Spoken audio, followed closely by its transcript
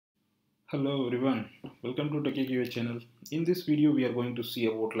Hello everyone, welcome to TechieQA channel. In this video we are going to see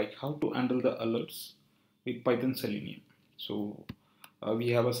about how to handle the alerts with Python Selenium. So we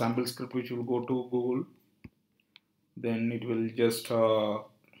have a sample script which will go to Google, then it will just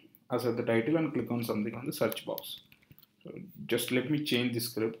assert the title and click on something on the search box. So just let me change the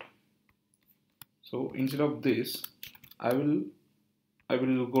script. So instead of this, I will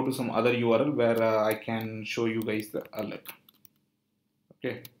go to some other URL where I can show you guys the alert.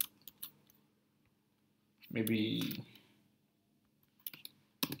 Okay, maybe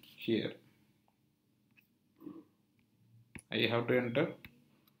here. I have to enter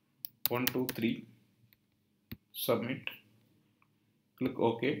 1, 2, 3, submit, click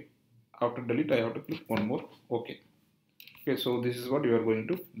OK. After delete, I have to click one more OK. Okay, so this is what you are going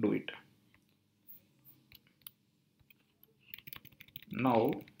to do it.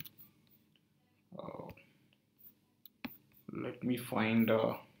 Now, let me find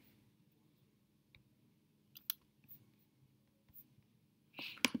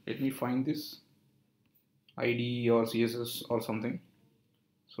this ID or CSS or something.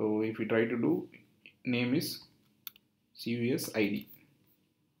 So if we try to do, name is CUS ID.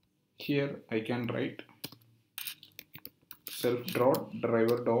 Here I can write self dot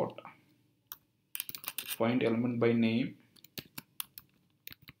driver dot find element by name.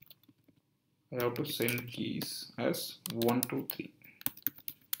 I have to send keys as 1, 2, 3.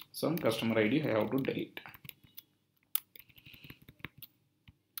 Some customer ID I have to delete.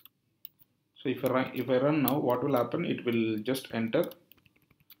 So if I run now, what will happen? It will just enter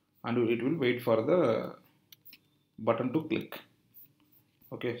and it will wait for the button to click.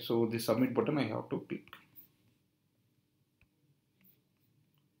 Okay, so the submit button I have to click.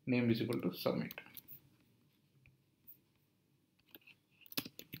 Name is equal to submit.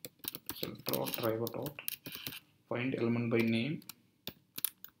 Self dot driver dot find element by name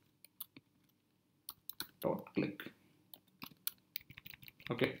dot click.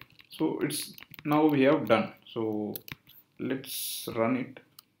 Okay, so it's now we have done. So let's run it.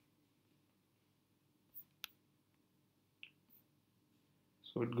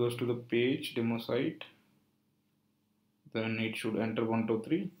 So it goes to the page demo site. Then it should enter 1, 2,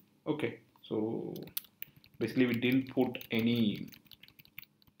 3. Okay, so basically we didn't put any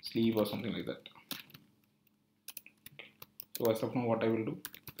sleeve or something like that. Okay. So as of now, what I will do,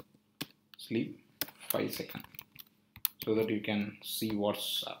 sleep 5 seconds so that you can see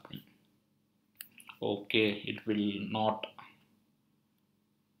what's happening. Okay, it will not.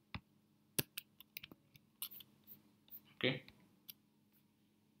 Okay.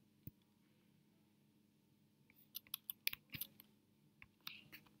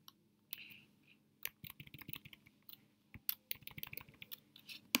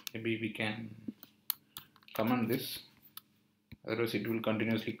 Maybe we can comment this, otherwise it will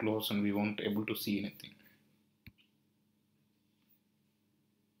continuously close and we won't able to see anything.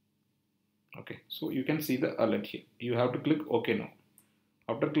 Okay, so you can see the alert here. You have to click OK now.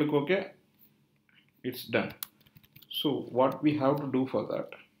 After click OK, it's done. So what we have to do for that,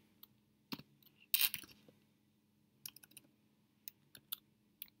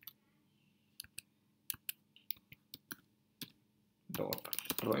 dot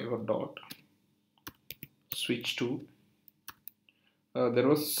driver dot switch to, there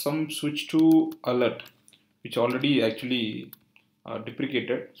was some switch to alert which already actually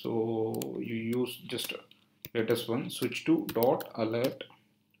deprecated, so you use just latest one, switch to dot alert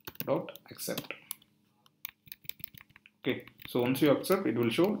dot accept. Okay, so once you accept, it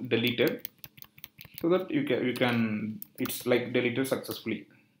will show deleted, so that you can it's like deleted successfully.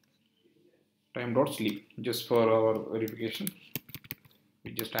 Time dot sleep, just for our verification,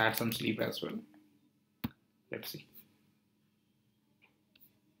 we just add some sleep as well. Let's see.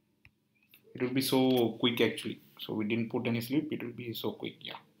 It will be so quick actually. So we didn't put any sleep, it will be so quick.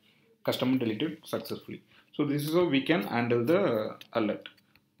 Yeah, customer deleted successfully. So this is how we can handle the alert.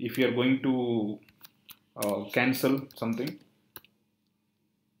 If you are going to cancel something,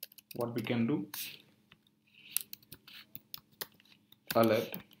 what we can do,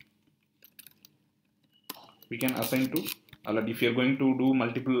 alert, we can assign to alert. If you are going to do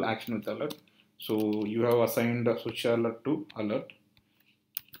multiple action with alert, so you have assigned switch alert to alert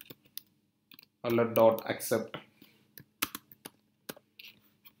dot accept,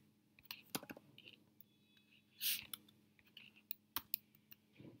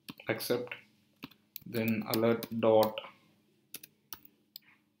 then alert dot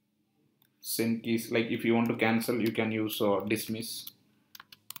send keys. Like if you want to cancel, you can use dismiss.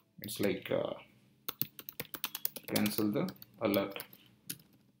 It's like cancel the alert.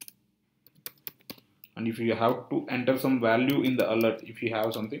 And if you have to enter some value in the alert, if you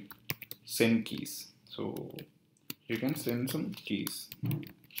have something, send keys. So you can send some keys.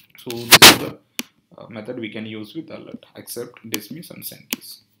 So this is the method we can use with alert: accept, dismiss, and send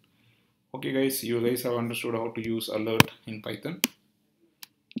keys. Okay guys, you guys have understood how to use alert in Python.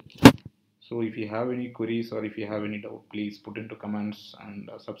 So if you have any queries or if you have any doubt, please put into comments and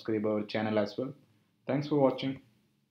subscribe our channel as well. Thanks for watching.